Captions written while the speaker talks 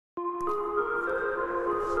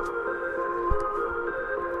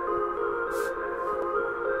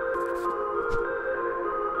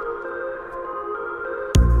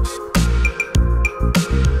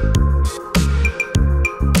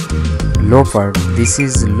Leopard, this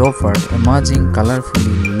is leopard, amazing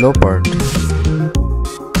colorfully leopard.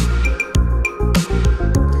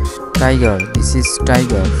 Tiger, this is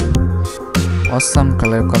tiger, awesome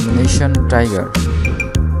color combination tiger.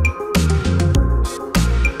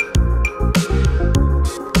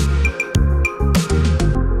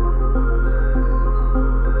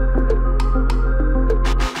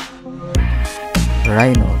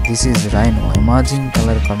 Rhino, this is rhino, amazing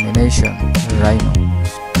color combination rhino.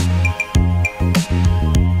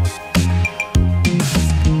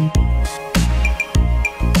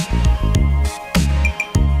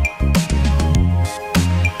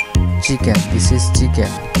 Chicken, this is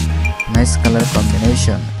chicken, nice color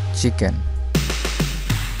combination chicken.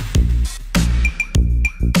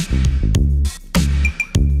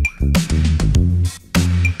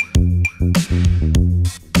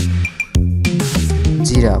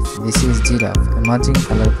 Giraffe, this is giraffe, amazing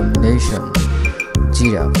color combination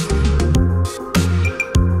giraffe.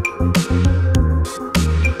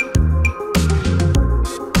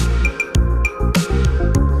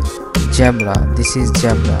 Zebra, this is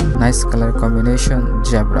zebra, nice color combination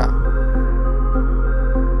zebra.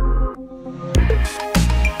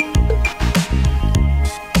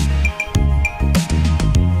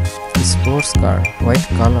 Sports car, white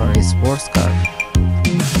color sports car.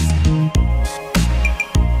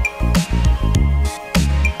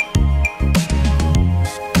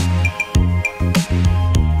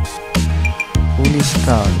 Foolish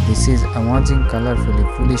car, this is amazing colorfully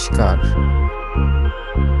foolish car.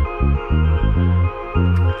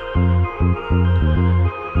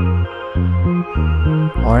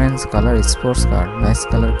 Orange color sports car, nice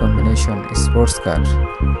color combination sports car.